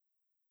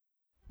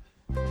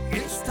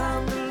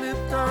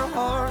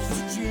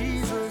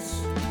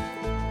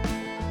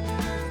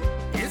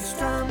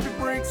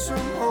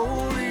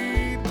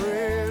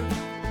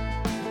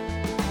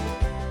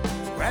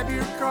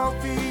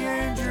coffee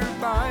and your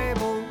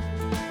Bible.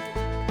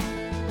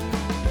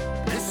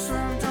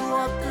 Listen to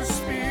what the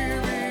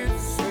Spirit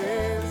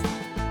says.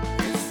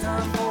 It's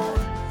time for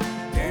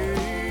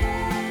Daybreak.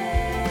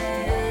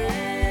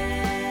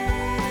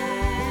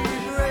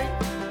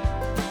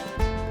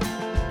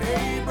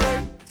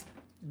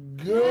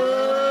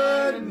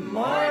 Good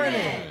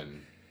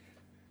morning.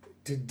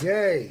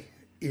 Today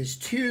is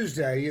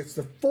Tuesday. It's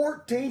the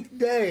 14th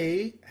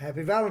day.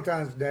 Happy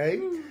Valentine's Day.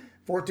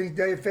 14th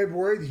day of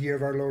February, the year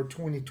of our Lord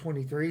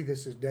 2023.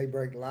 This is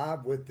Daybreak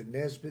Live with the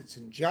Nesbitts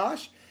and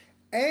Josh.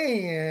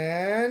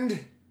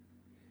 And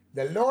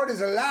the Lord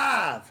is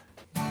alive.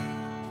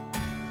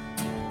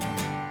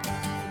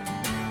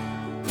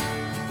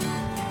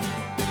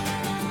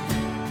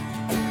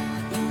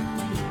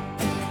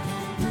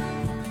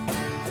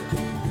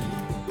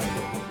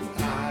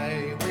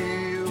 I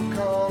will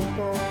call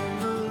upon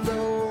the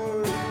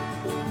Lord,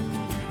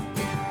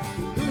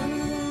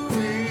 who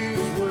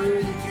is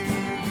worthy to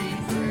be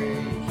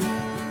praised.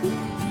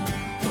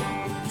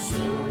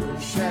 So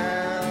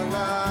shall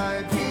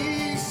I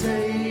be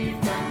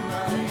saved from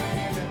my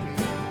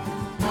enemy.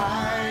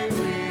 I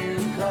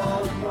will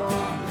call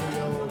upon the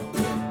Lord.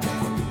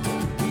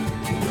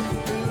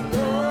 The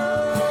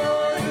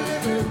Lord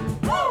liveth.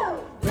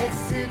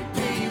 Blessed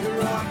be the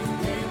rock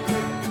and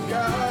the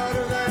God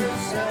of our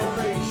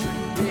salvation.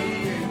 Be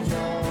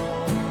exalted.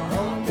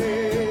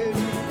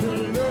 The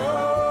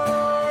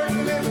Lord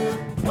liveth.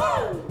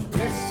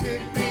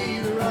 Blessed be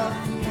the rock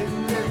and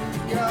the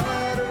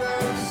God of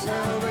our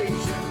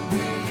salvation.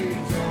 Be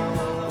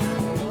exalted.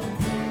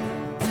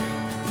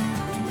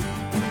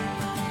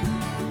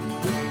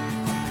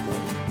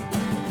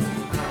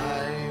 I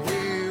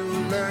will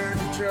learn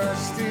to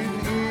trust in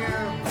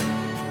Him.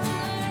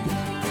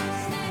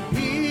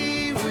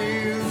 He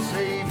will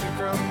save me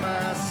from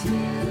my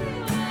sin.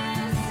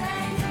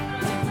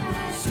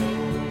 So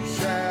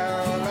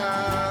shall I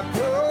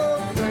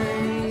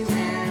proclaim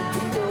Him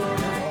before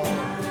all.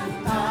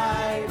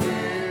 I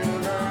will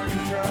learn to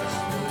trust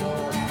the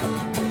Lord.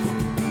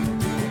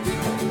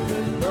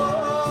 The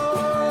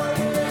Lord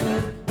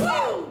liveth.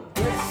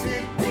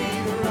 Blessed be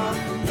the rock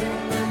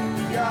and the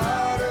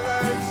God of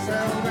our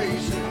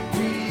salvation.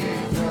 Be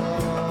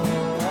exalted.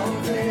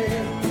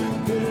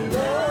 The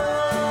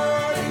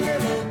Lord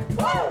liveth.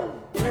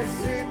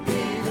 Blessed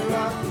be the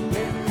rock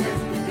and the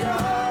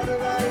God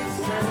of our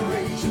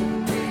salvation.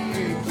 Be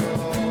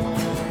exalted.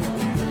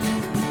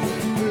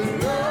 The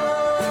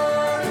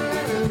Lord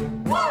liveth.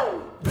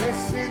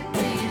 Blessed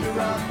be the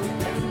rock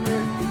and the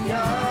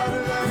God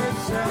of our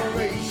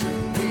salvation.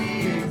 Be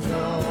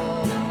exalted.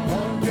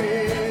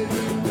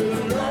 The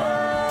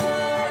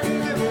Lord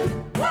liveth.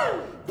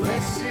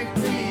 Blessed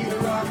be the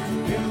rock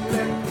and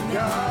the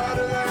God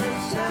of our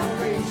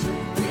salvation.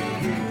 Be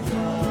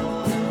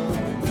exalted.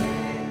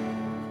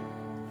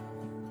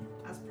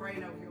 I was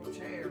praying over your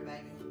chair,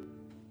 baby.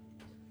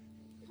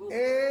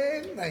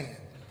 Amen.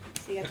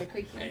 See, got the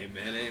creaky.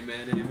 Amen,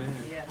 amen, amen.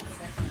 Yeah.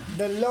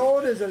 The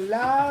Lord is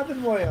alive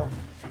and well.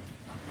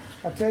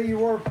 I tell you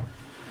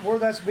where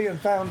that's being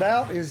found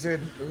out is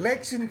in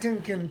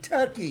Lexington,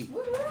 Kentucky.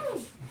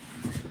 Woo-hoo.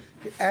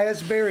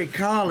 Asbury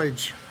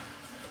College.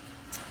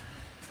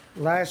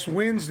 Last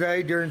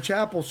Wednesday during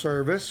chapel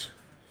service,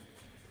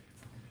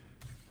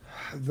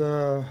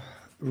 the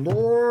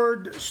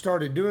Lord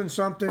started doing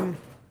something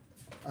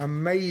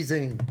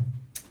amazing.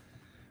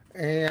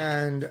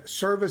 And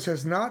service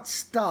has not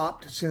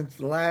stopped since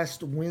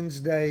last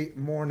Wednesday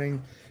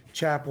morning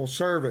chapel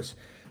service.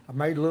 I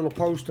made a little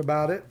post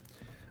about it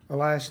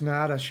last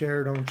night. I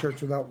shared on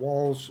Church Without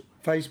Walls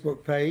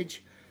Facebook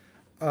page.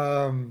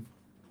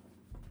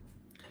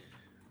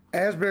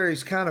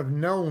 Asbury's kind of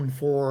known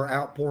for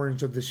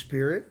outpourings of the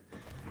Spirit.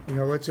 You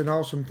know, it's an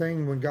awesome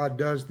thing when God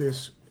does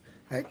this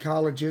at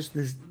colleges.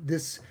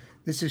 This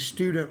is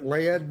student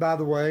led, by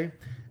the way,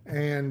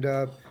 and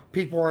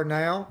people are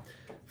now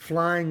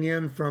flying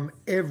in from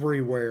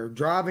everywhere,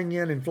 driving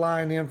in and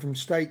flying in from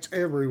states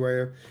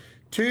everywhere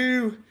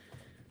to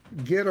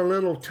get a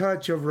little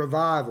touch of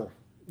revival.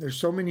 There's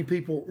so many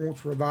people that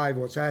wants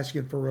revival. It's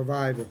asking for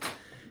revival,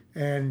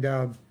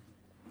 and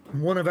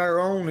one of our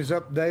own is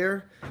up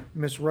there.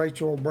 Miss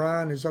Rachel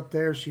O'Brien is up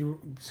there. She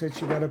said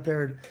she got up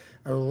there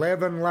at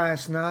 11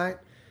 last night,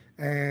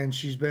 and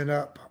she's been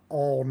up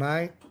all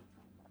night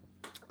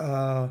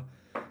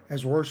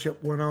as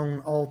worship went on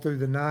all through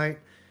the night.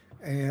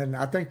 And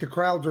I think the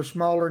crowds are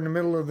smaller in the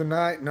middle of the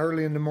night and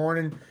early in the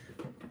morning,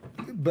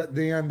 but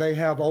then they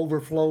have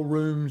overflow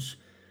rooms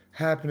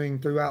happening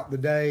throughout the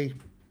day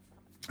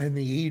and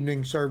the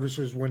evening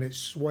services when it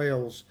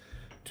swells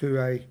to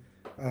a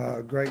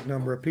great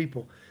number of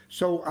people.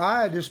 So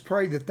I just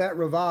pray that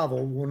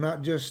revival will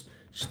not just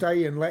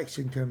stay in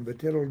Lexington,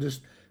 but it'll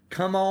just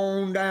come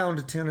on down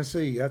to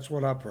Tennessee. That's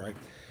what I pray,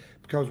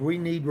 because we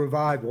need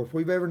revival. If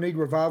we've ever need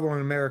revival in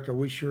America,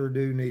 we sure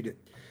do need it.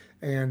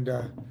 And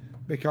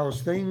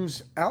because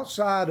things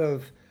outside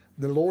of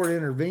the Lord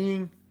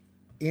intervening,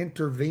 things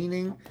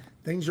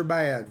are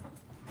bad.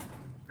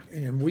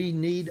 And we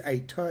need a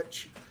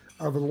touch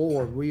of the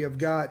Lord. We have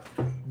got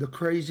the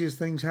craziest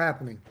things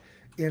happening.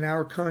 in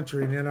our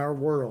country and in our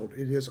world.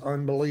 It is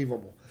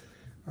unbelievable.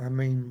 I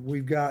mean,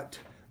 we've got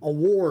a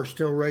war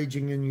still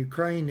raging in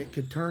Ukraine that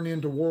could turn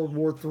into World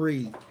War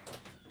III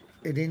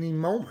at any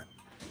moment.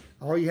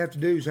 All you have to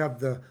do is have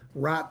the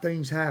right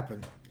things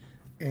happen.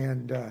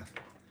 And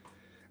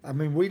I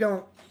mean, we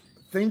don't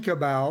think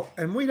about,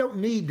 and we don't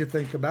need to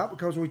think about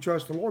because we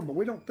trust the Lord, but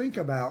we don't think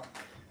about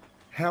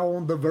how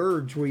on the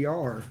verge we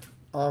are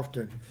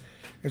often.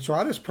 And so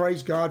I just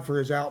praise God for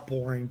his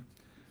outpouring.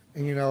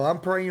 And, you know, I'm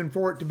praying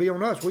for it to be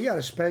on us. We got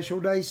a special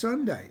day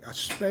Sunday, a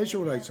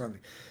special day Sunday.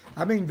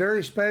 I mean,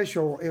 very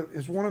special.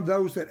 It's one of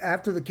those that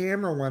after the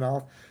camera went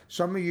off,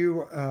 some of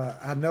you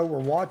I know were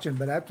watching,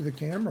 but after the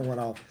camera went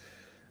off,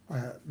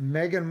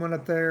 Megan went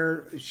up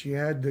there. She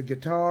had the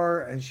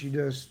guitar and she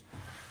just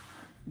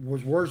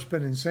was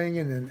worshiping and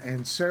singing,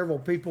 and several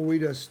people, we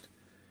just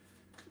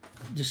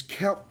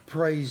kept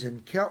praising,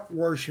 kept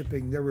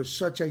worshiping. There was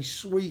such a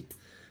sweet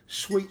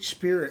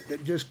spirit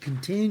that just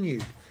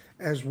continued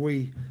as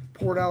we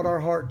poured out our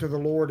heart to the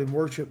Lord and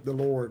worshiped the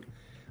Lord.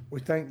 We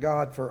thank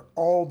God for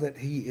all that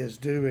he is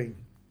doing,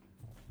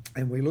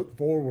 and we look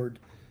forward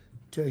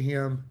to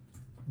him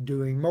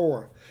doing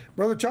more.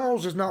 Brother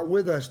Charles is not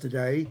with us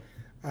today.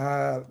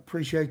 I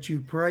appreciate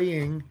you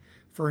praying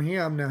for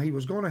him. Now, he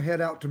was going to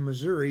head out to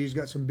Missouri. He's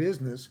got some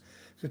business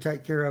to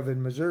take care of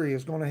in Missouri. He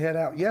was going to head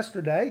out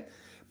yesterday,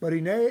 but he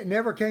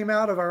never came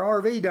out of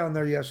our RV down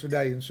there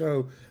yesterday. And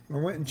so I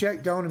went and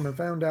checked on him and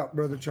found out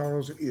Brother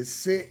Charles is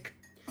sick.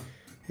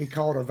 He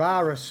caught a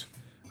virus,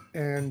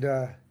 and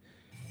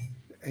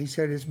he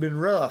said it's been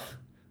rough.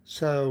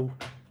 So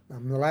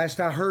the last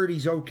I heard,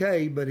 he's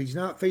okay, but he's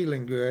not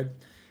feeling good.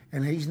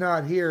 And he's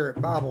not here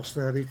at Bible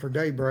study for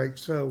daybreak,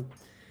 so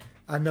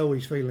I know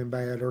he's feeling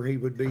bad or he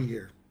would be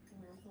here.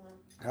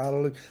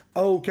 Hallelujah.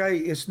 Okay,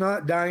 it's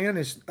not Diane,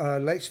 it's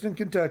Lexington,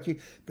 Kentucky,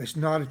 but it's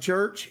not a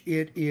church.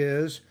 It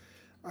is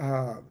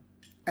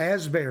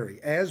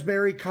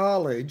Asbury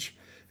College.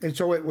 And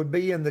so it would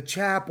be in the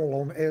chapel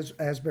on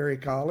Asbury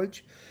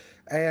College.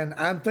 And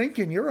I'm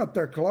thinking you're up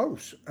there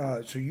close.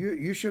 So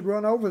you should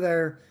run over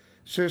there,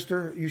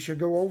 sister. You should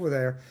go over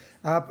there.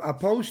 I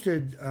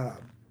posted,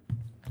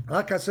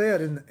 like I said,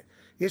 and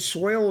it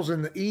swells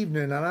in the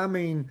evening. And I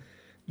mean,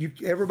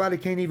 everybody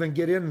can't even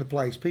get in the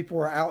place. People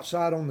are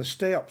outside on the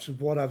steps of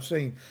what I've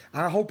seen.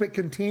 I hope it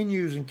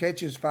continues and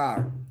catches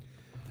fire.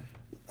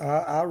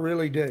 I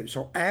really do.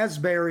 So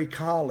Asbury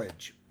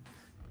College,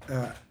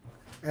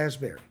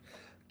 Asbury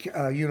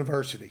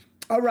University.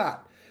 All right.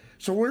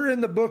 So we're in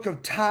the book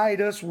of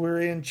Titus.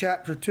 We're in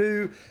chapter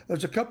 2.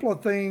 There's a couple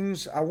of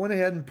things. I went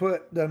ahead and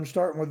put them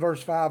starting with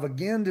verse 5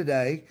 again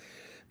today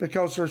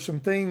because there's some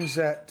things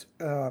that,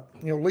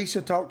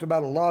 Lisa talked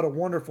about a lot of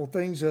wonderful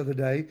things the other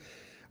day.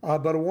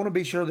 But I want to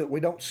be sure that we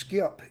don't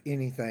skip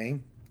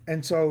anything.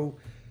 And so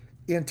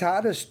in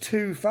Titus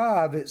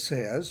 2:5, it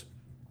says,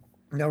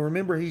 now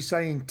remember he's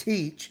saying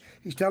teach.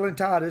 He's telling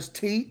Titus,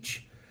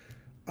 teach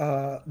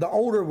the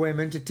older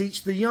women to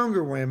teach the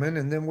younger women.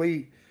 And then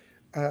we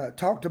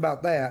talked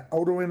about that.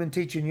 Older women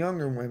teaching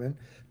younger women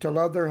to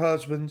love their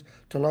husbands,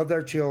 to love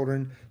their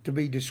children, to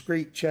be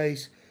discreet,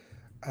 chaste.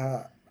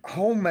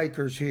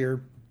 Homemakers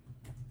here.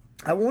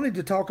 I wanted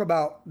to talk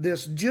about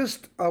this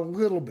just a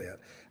little bit.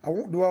 I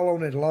won't dwell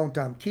on it a long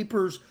time.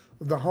 Keepers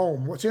of the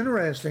home. What's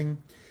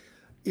interesting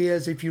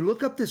is if you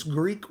look up this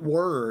Greek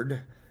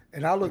word,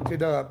 and I looked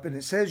it up, and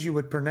it says you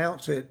would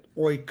pronounce it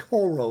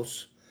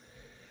oikoros.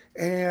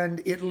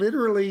 And it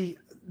literally,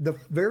 the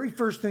very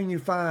first thing you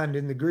find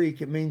in the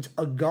Greek, it means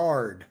a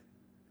guard,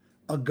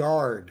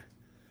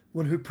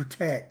 one who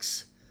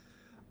protects,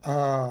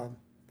 one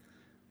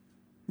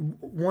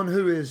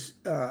who is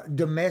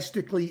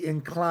domestically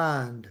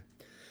inclined.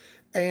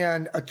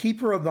 And a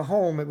keeper of the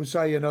home, it would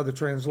say in other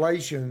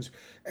translations.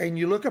 And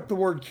you look up the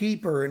word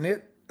keeper,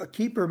 and a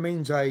keeper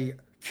means a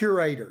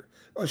curator,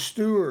 a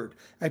steward,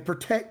 a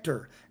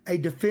protector, a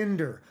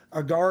defender,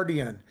 a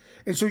guardian.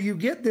 And so you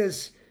get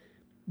this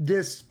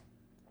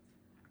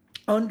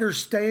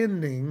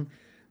understanding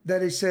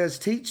that it says,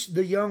 teach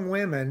the young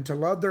women to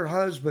love their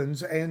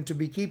husbands and to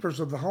be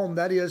keepers of the home.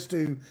 That is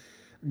to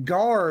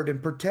guard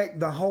and protect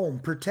the home,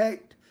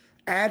 protect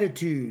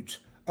attitudes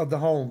of the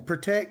home,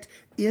 protect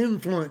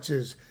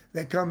influences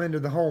that come into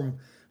the home.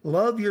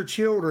 Love your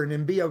children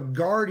and be a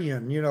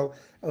guardian.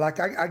 Like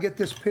I get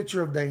this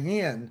picture of the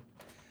hen,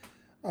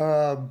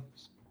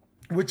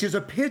 which is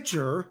a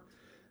picture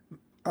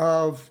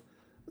of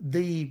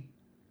the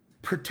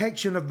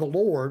protection of the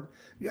Lord.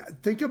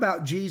 Think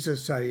about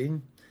Jesus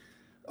saying,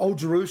 "Oh,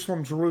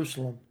 Jerusalem,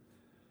 Jerusalem,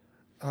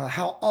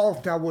 how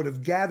oft I would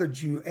have gathered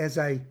you as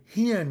a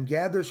hen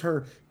gathers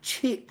her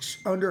chicks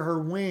under her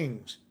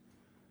wings,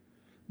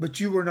 but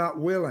you were not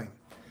willing."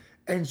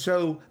 And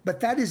so, but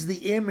that is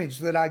the image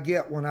that I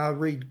get when I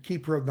read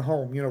keeper of the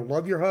home.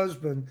 Love your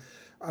husband,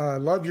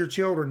 love your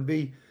children,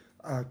 be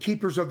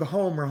keepers of the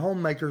home or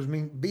homemakers,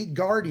 be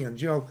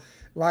guardians.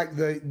 Like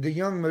the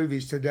young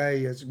movies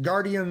today is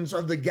Guardians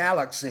of the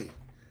Galaxy.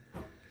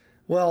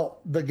 Well,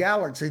 the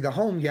galaxy, the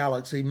home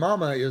galaxy,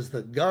 mama is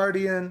the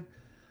guardian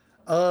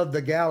of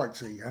the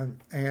galaxy.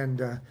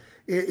 And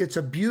It's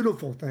a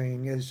beautiful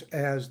thing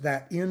as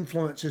that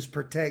influence is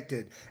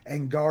protected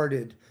and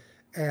guarded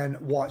and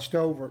watched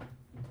over.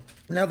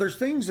 Now, there's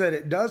things that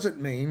it doesn't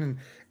mean,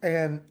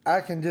 and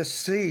I can just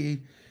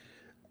see,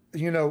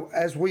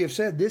 as we have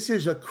said, this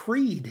is a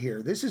creed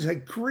here. This is a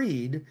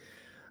creed,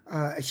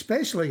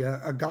 especially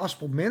a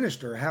gospel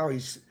minister, how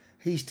he's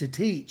to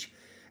teach.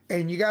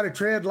 And you got to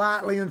tread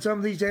lightly in some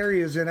of these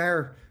areas in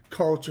our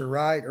culture,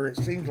 right? Or it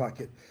seems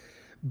like it.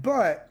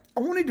 But I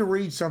wanted to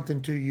read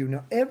something to you.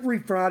 Now, every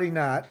Friday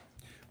night,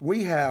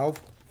 we have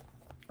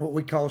what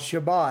we call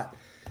Shabbat.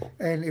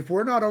 And if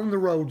we're not on the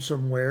road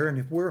somewhere, and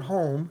if we're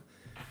home,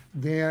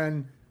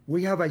 then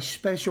we have a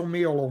special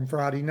meal on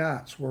Friday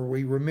nights where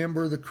we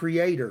remember the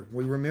Creator.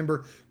 We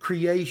remember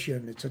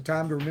creation. It's a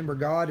time to remember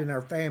God and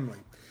our family.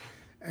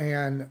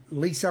 And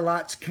Lisa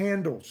lights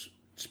candles,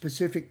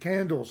 specific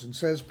candles, and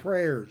says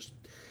prayers.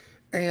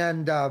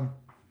 And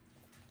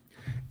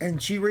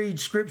she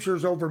reads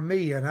scriptures over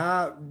me, and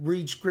I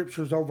read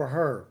scriptures over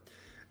her.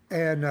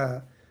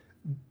 And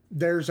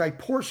there's a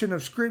portion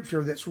of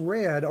scripture that's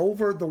read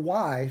over the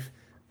wife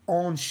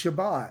on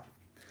Shabbat.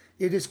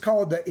 It is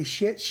called the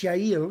Eshet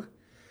Sha'il,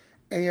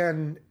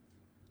 and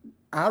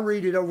I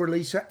read it over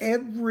Lisa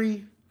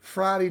every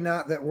Friday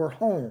night that we're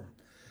home.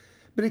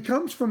 But it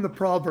comes from the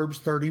Proverbs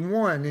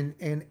 31,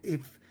 and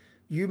if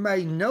you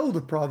may know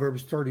the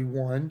Proverbs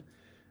 31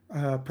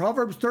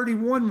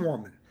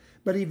 woman,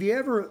 but have you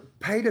ever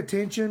paid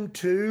attention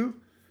to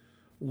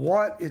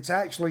what it's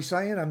actually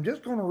saying? I'm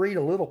just going to read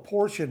a little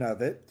portion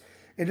of it.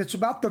 And it's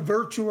about the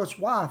virtuous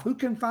wife. Who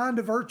can find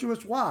a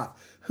virtuous wife?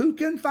 Who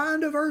can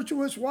find a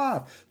virtuous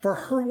wife? For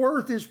her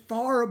worth is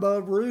far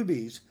above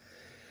rubies.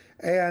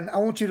 And I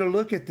want you to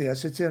look at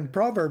this. It's in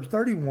Proverbs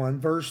 31,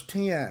 verse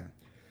 10.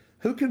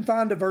 Who can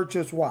find a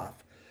virtuous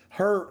wife?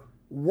 Her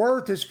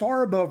worth is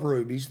far above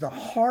rubies. The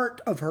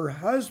heart of her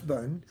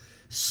husband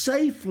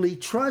safely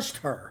trusts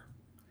her,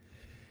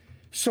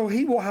 so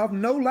he will have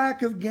no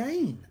lack of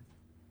gain.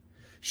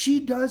 She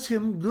does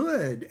him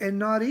good and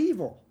not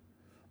evil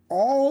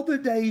all the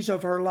days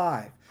of her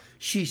life.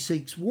 She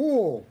seeks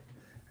wool,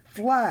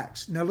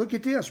 flax. Now look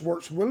at this,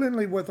 works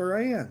willingly with her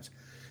hands.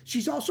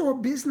 She's also a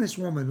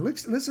businesswoman.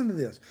 Listen to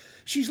this.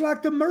 She's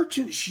like the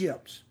merchant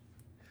ships.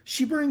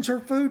 She brings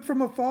her food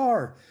from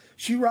afar.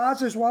 She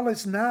rises while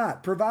it's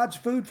night, provides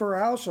food for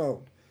her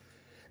household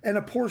and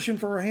a portion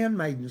for her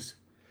handmaidens.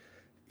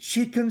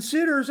 She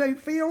considers a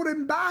field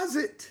and buys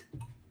it.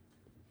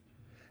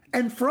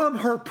 And from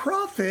her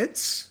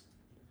profits,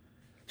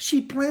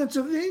 she plants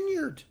a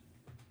vineyard.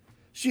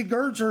 She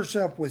girds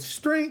herself with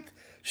strength,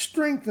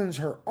 strengthens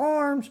her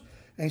arms,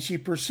 and she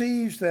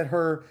perceives that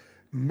her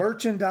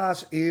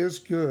merchandise is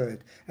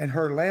good, and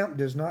her lamp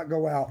does not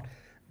go out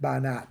by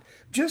night.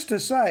 Just to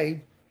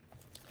say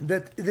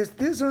that this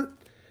isn't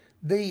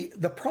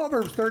the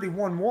Proverbs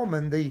 31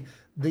 woman,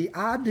 the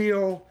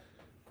ideal,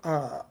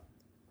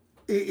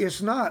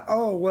 it's not,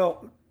 oh,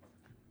 well,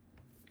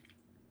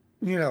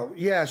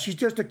 yeah, she's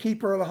just a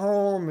keeper of the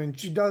home and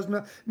she does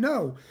not.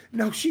 No,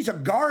 she's a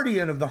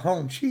guardian of the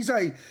home. She's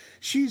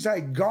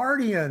a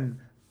guardian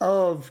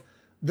of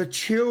the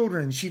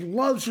children. She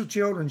loves her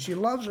children. She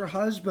loves her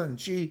husband.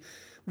 She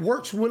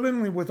works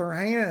willingly with her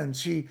hands.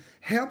 She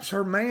helps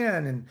her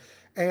man.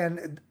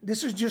 And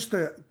this is just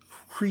the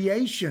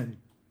creation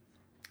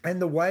and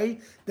the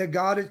way that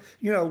God is,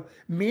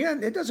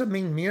 men, it doesn't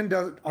mean men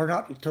are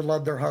not to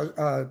love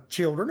their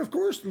children. Of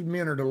course,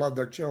 men are to love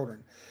their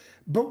children.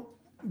 But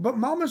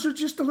mamas are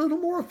just a little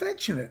more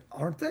affectionate,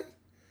 aren't they?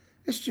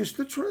 It's just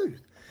the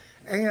truth.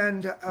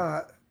 And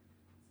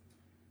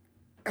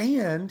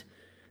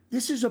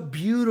this is a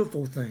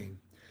beautiful thing.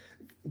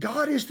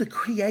 God is the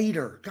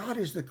creator. God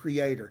is the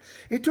creator.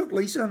 It took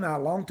Lisa and I a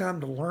long time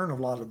to learn a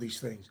lot of these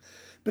things,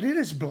 but it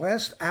has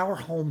blessed our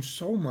home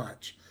so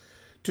much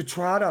to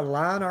try to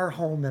align our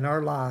home and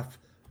our life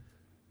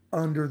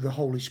under the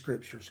Holy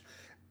Scriptures.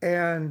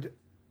 And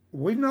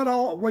we've not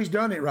always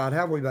done it right,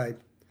 have we, babe?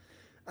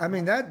 I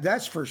mean,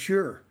 that's for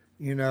sure.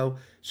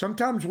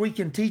 Sometimes we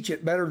can teach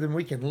it better than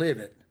we can live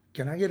it.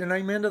 Can I get an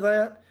amen to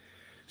that?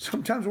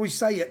 Sometimes we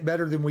say it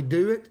better than we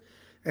do it.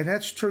 And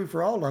that's true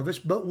for all of us,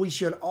 but we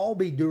should all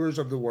be doers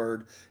of the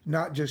word,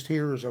 not just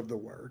hearers of the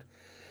word.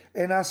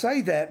 And I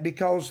say that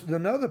because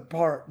another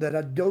part that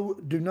I do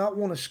not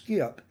want to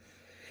skip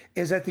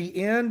is at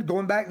the end,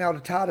 going back now to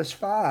Titus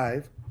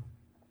 2,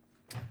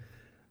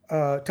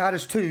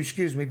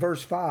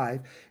 verse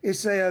 5, it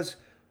says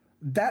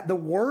that the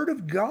word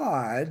of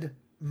God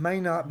may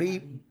not be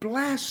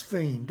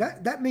blasphemed.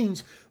 That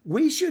means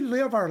we should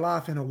live our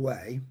life in a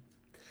way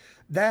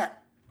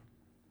that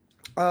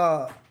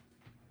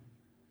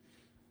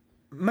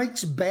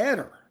makes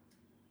better,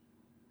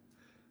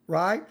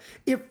 right?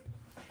 If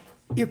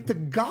the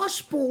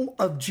gospel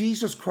of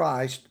Jesus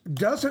Christ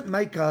doesn't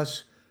make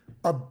us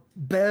a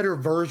better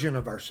version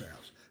of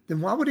ourselves, then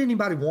why would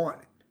anybody want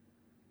it?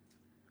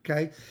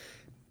 Okay?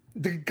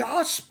 The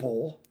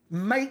gospel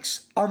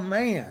makes a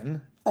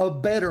man a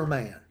better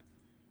man.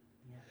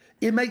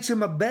 It makes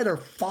him a better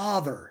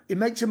father. It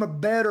makes him a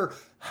better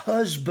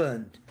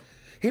husband.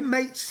 It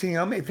makes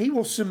him, if he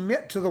will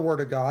submit to the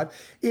Word of God,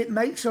 it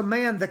makes a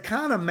man the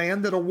kind of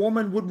man that a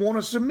woman would want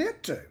to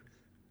submit to.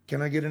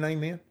 Can I get an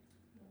amen?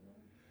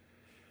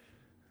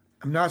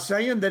 I'm not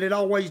saying that it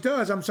always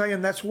does. I'm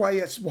saying that's the way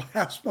it's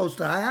supposed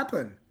to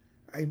happen.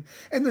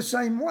 In the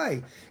same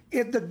way,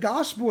 if the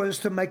gospel is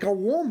to make a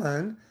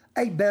woman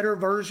a better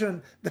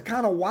version, the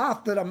kind of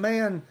wife that a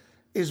man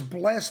is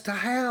blessed to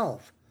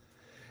have.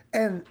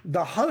 And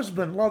the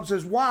husband loves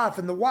his wife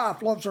and the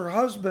wife loves her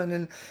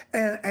husband,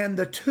 and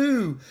the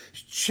two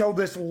show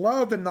this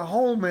love in the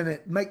home, and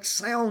it makes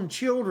sound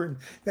children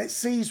that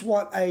sees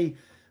what a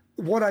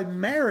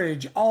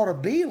marriage ought to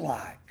be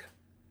like.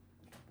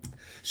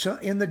 So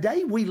in the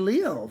day we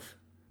live,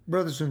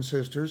 brothers and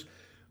sisters,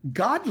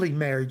 godly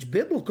marriage,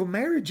 biblical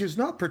marriage is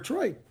not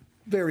portrayed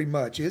very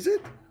much, is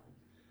it?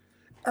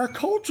 Our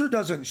culture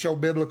doesn't show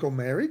biblical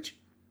marriage.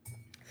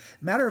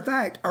 Matter of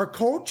fact, our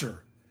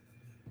culture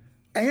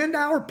and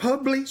our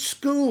public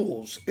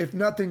schools, if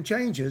nothing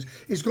changes,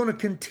 is going to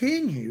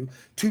continue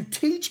to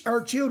teach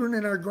our children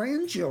and our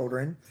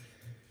grandchildren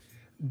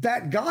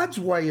that God's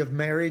way of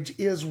marriage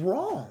is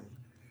wrong.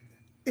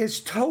 It's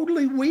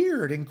totally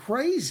weird and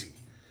crazy.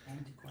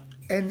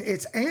 And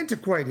it's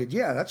antiquated.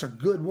 Yeah, that's a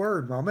good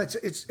word, Mama.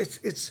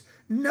 It's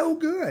no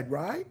good,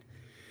 right?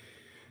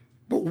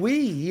 But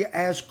we,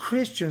 as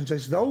Christians,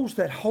 as those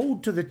that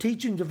hold to the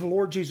teachings of the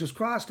Lord Jesus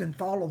Christ and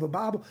follow the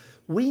Bible,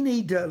 we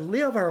need to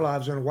live our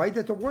lives in a way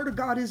that the Word of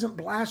God isn't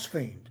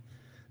blasphemed.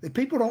 That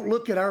people don't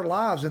look at our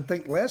lives and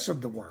think less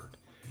of the Word,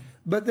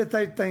 but that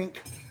they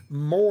think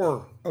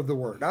more of the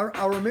Word.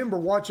 I remember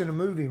watching a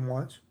movie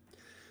once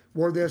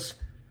where there's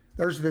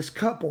this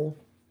couple,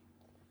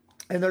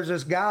 and there's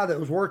this guy that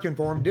was working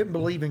for him, didn't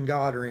believe in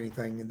God or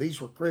anything, and these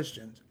were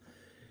Christians.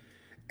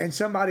 And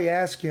somebody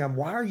asked him,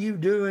 why are you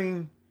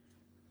doing...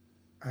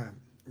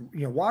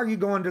 why are you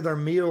going to their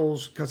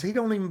meals? Because he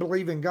don't even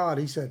believe in God.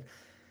 He said,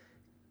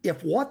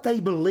 if what they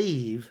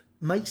believe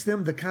makes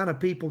them the kind of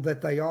people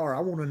that they are, I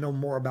want to know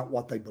more about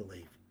what they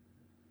believe.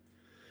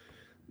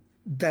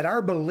 That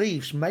our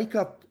beliefs make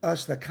up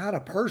us the kind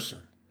of person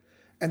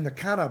and the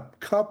kind of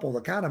couple,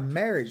 the kind of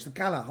marriage, the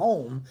kind of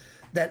home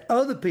that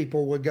other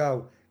people would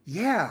go,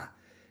 yeah,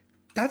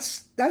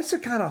 that's the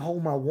kind of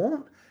home I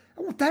want.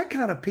 I want that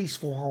kind of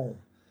peaceful home.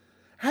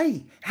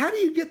 Hey, how do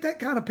you get that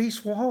kind of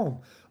peaceful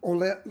home? Or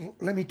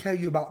let me tell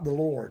you about the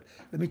Lord.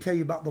 Let me tell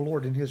you about the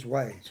Lord and his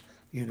ways,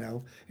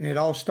 And it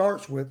all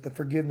starts with the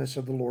forgiveness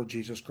of the Lord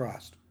Jesus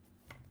Christ.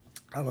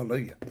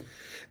 Hallelujah.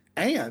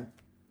 And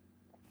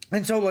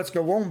so let's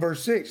go on,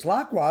 verse 6.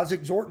 Likewise,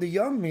 exhort the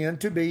young men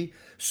to be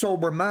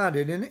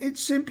sober-minded. And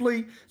it's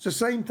the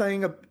same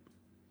thing,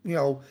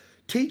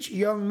 teach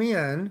young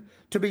men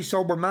to be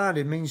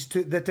sober-minded means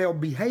that they'll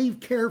behave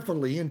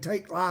carefully and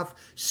take life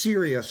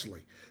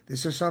seriously.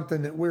 This is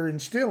something that we're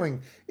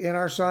instilling in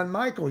our son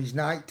Michael. He's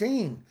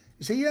 19.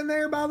 Is he in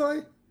there, by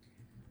the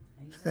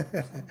way?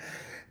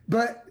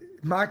 But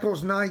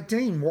Michael's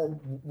 19.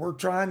 We're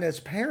trying as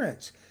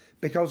parents,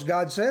 because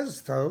God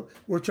says so,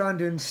 we're trying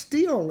to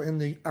instill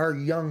in our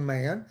young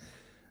man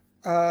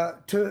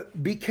to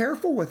be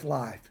careful with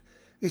life.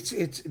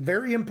 It's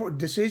very important.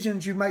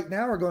 Decisions you make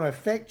now are going to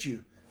affect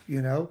you,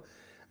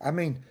 I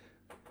mean,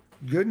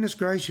 goodness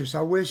gracious,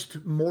 I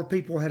wished more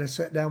people had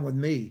sat down with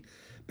me,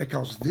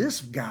 because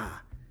this guy,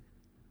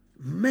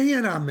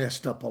 man, I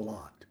messed up a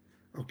lot,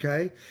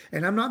 okay?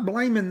 And I'm not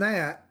blaming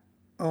that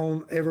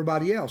on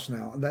everybody else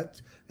now.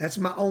 That's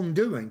my own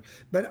doing.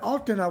 But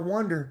often I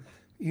wonder,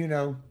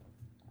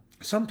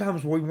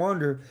 sometimes we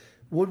wonder,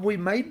 would we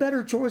make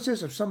better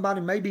choices if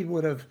somebody maybe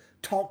would have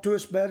talked to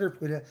us better,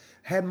 if we'd have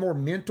had more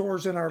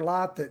mentors in our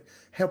life that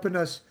helping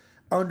us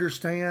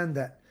understand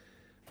that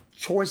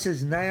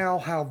choices now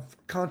have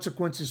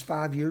consequences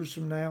 5 years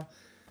from now,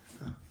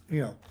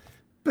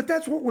 But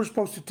that's what we're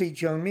supposed to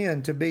teach young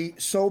men, to be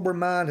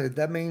sober-minded.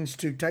 That means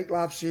to take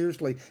life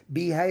seriously,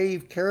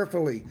 behave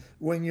carefully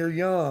when you're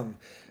young,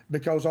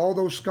 because all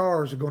those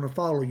scars are going to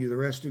follow you the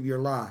rest of your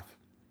life.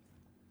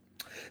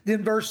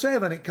 Then verse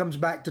 7, it comes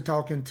back to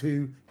talking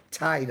to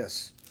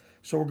Titus.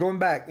 So we're going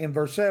back in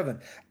verse 7.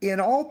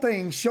 In all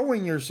things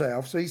showing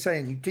yourself, so he's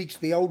saying you teach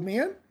the old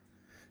men,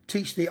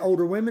 teach the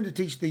older women to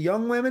teach the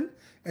young women,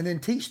 and then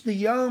teach the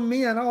young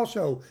men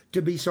also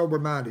to be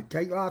sober-minded.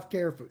 Take life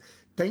carefully.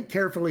 Think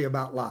carefully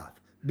about life.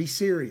 Be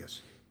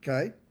serious,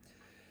 okay?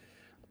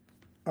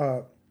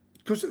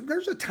 Because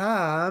there's a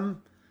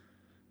time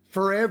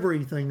for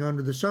everything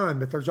under the sun,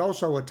 but there's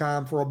also a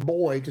time for a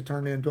boy to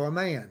turn into a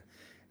man.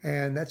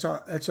 And that's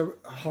a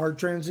hard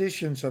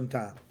transition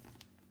sometimes.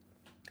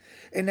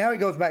 And now he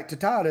goes back to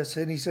Titus,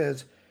 and he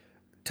says,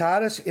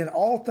 Titus, in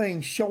all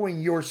things showing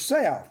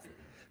yourself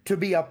to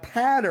be a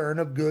pattern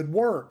of good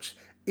works,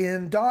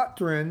 in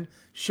doctrine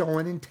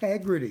showing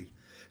integrity.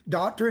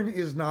 Doctrine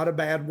is not a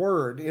bad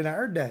word. In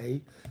our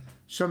day,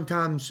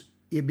 sometimes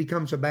it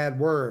becomes a bad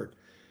word.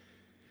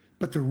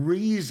 But the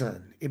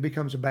reason it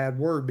becomes a bad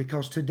word,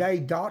 because today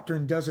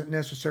doctrine doesn't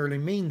necessarily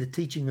mean the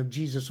teaching of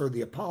Jesus or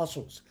the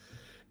apostles.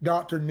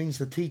 Doctrine means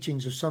the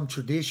teachings of some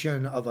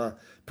tradition of a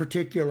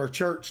particular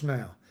church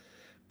now.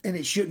 And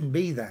it shouldn't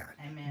be that.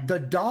 Amen. The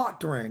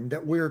doctrine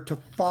that we're to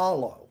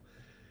follow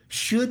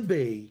should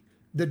be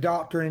the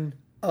doctrine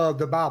of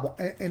the Bible.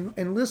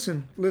 And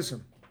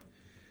listen.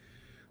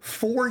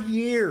 For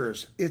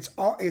years,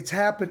 it's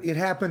happened. It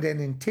happened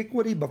in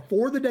antiquity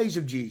before the days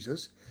of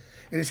Jesus.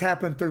 It has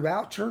happened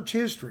throughout church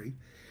history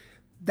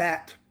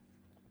that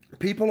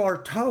people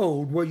are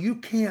told, well, you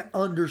can't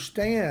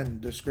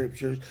understand the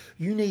scriptures.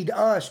 You need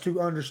us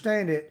to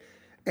understand it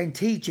and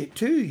teach it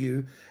to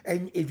you.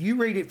 And if you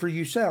read it for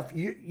yourself,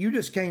 you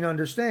just can't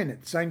understand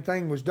it. The same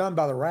thing was done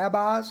by the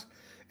rabbis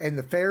and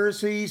the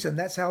Pharisees, and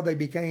that's how they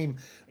became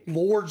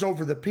lords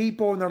over the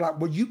people. And they're like,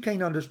 well, you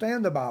can't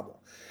understand the Bible.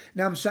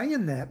 Now, I'm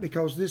saying that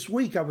because this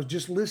week I was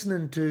just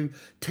listening to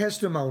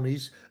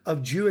testimonies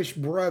of Jewish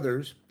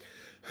brothers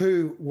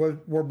who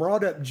were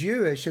brought up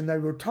Jewish, and they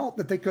were taught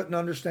that they couldn't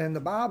understand the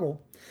Bible.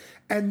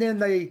 And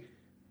then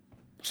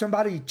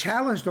somebody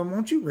challenged them,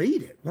 won't you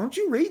read it? Won't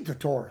you read the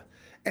Torah?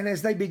 And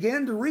as they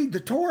began to read the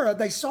Torah,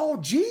 they saw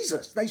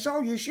Jesus. They saw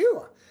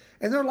Yeshua.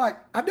 And they're like,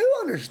 I do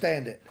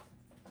understand it.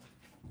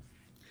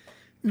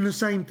 And the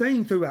same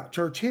thing throughout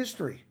church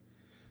history.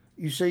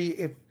 You see,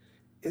 if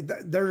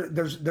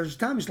there's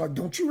times like,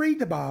 don't you read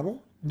the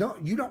Bible? No,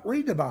 you don't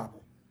read the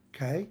Bible,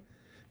 okay?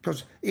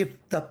 Because if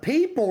the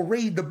people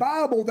read the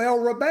Bible,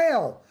 they'll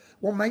rebel.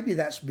 Well, maybe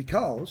that's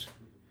because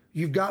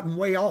you've gotten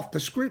way off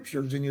the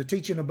scriptures and you're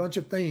teaching a bunch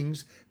of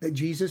things that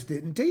Jesus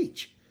didn't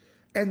teach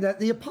and that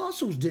the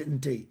apostles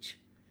didn't teach.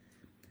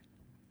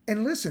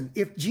 And listen,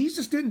 if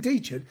Jesus didn't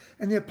teach it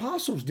and the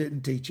apostles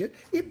didn't teach it,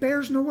 it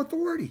bears no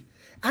authority.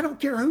 I don't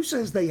care who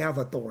says they have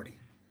authority.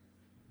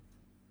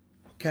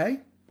 Okay?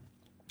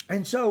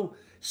 And so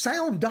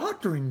sound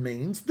doctrine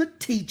means the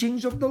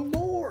teachings of the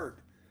Lord.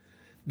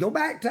 Go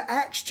back to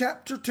Acts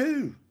chapter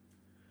 2.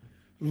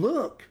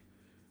 Look,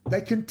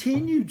 they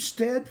continued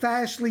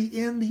steadfastly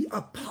in the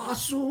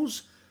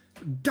apostles'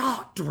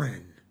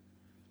 doctrine,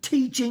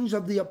 teachings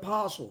of the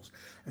apostles.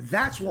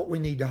 That's what we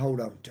need to hold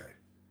on to.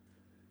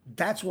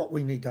 That's what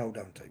we need to hold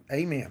on to.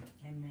 Amen.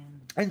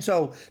 Amen. And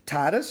so,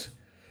 Titus,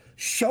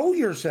 show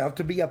yourself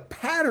to be a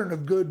pattern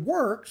of good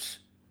works.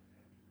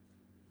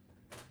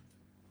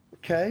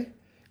 Okay?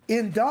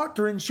 In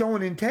doctrine,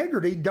 showing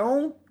integrity.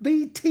 Don't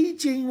be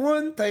teaching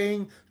one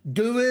thing,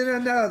 doing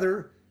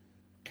another.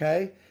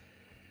 Okay?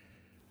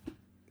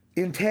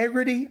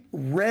 Integrity,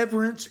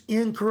 reverence,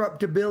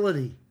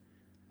 incorruptibility.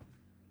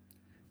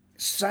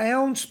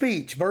 Sound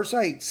speech, verse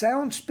 8,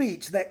 sound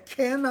speech that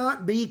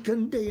cannot be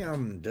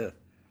condemned.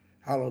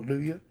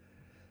 Hallelujah.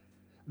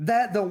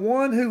 That the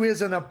one who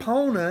is an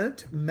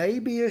opponent may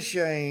be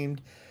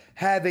ashamed,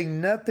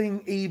 having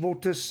nothing evil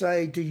to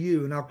say to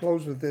you. And I'll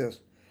close with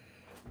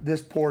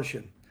this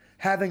portion.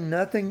 Having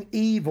nothing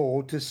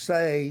evil to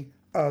say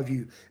of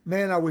you.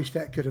 Man, I wish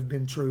that could have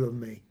been true of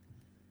me.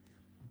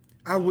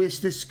 I wish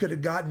this could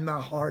have gotten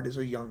my heart as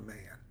a young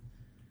man.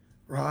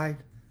 Right?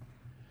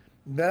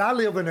 That I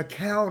live in a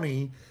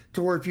county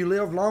to where if you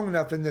live long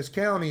enough in this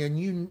county and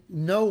you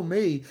know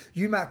me,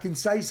 you might can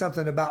say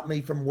something about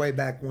me from way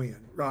back when,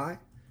 right?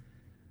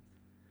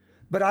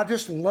 But I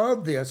just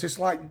love this. It's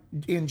like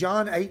in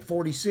John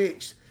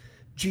 8:46,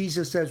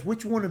 Jesus says,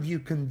 which one of you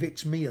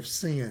convicts me of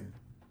sin?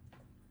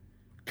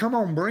 Come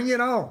on, bring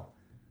it on.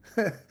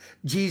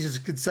 Jesus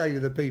could say to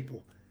the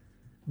people,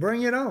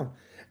 bring it on.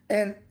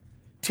 And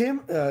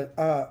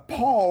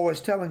Paul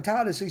was telling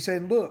Titus, he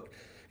said, look,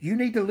 you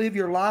need to live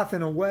your life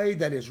in a way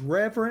that is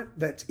reverent,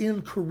 that's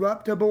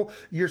incorruptible.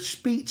 Your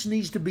speech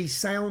needs to be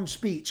sound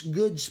speech,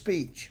 good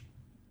speech.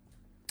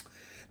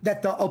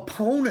 That the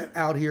opponent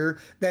out here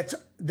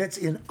that's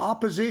in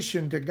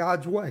opposition to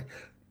God's way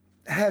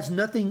has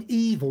nothing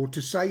evil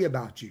to say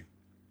about you.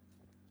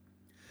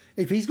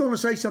 If he's going to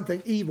say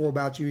something evil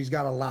about you, he's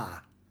got to lie.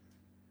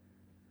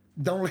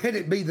 Don't let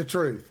it be the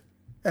truth.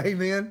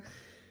 Amen.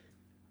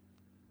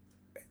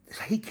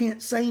 He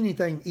can't say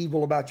anything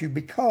evil about you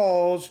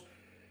because,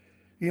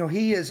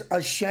 he is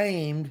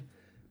ashamed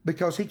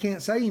because he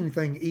can't say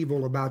anything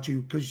evil about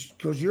you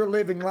because you're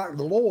living like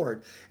the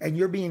Lord and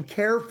you're being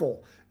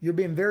careful. You're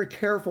being very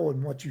careful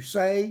in what you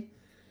say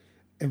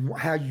and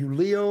how you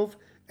live.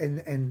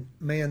 And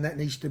man, that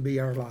needs to be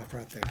our life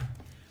right there.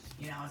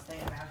 I was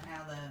thinking about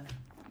how the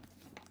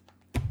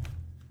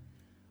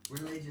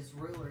religious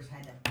rulers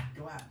had to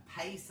go out and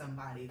pay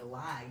somebody to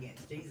lie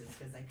against Jesus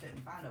because they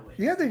couldn't find a witness.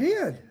 Yeah, they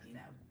did.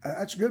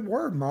 That's a good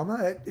word,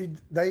 Mama.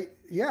 They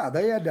had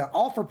to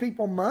offer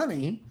people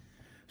money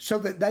so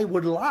that they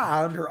would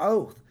lie under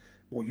oath.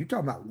 Well, you're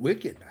talking about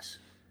wickedness.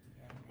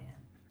 Yeah, man.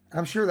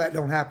 I'm sure that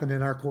don't happen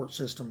in our court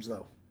systems,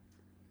 though,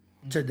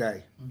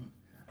 today.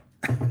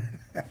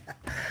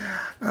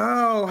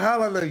 Oh,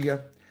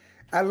 hallelujah.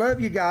 I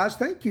love you guys.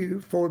 Thank you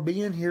for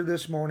being here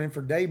this morning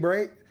for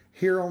Daybreak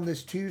here on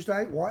this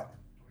Tuesday. What?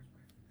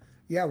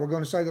 Yeah, we're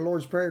going to say the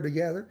Lord's Prayer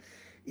together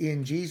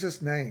in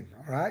Jesus' name.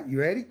 All right,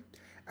 you ready?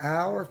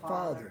 Our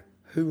Father,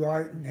 who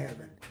art in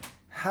heaven,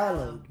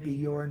 hallowed be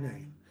your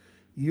name.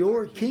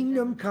 Your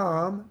kingdom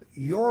come,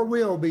 your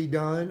will be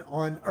done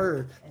on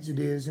earth as it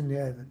is in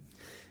heaven.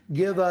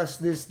 Give us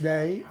this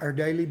day our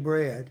daily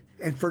bread,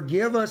 and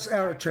forgive us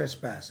our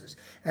trespasses,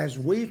 as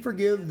we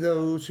forgive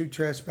those who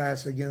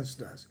trespass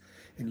against us.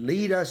 And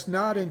lead us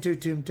not into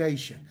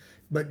temptation,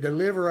 but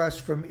deliver us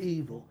from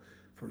evil.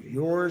 For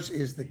yours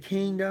is the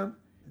kingdom,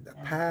 the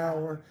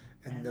power,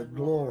 and the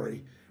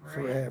glory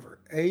forever.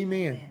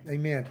 Amen.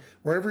 Amen.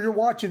 Wherever you're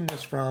watching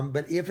this from,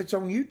 but if it's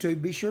on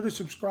YouTube, be sure to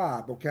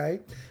subscribe, okay?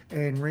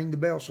 And ring the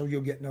bell so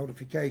you'll get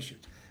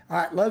notifications. All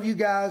right, love you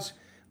guys.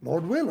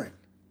 Lord willing,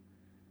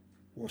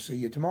 we'll see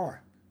you tomorrow.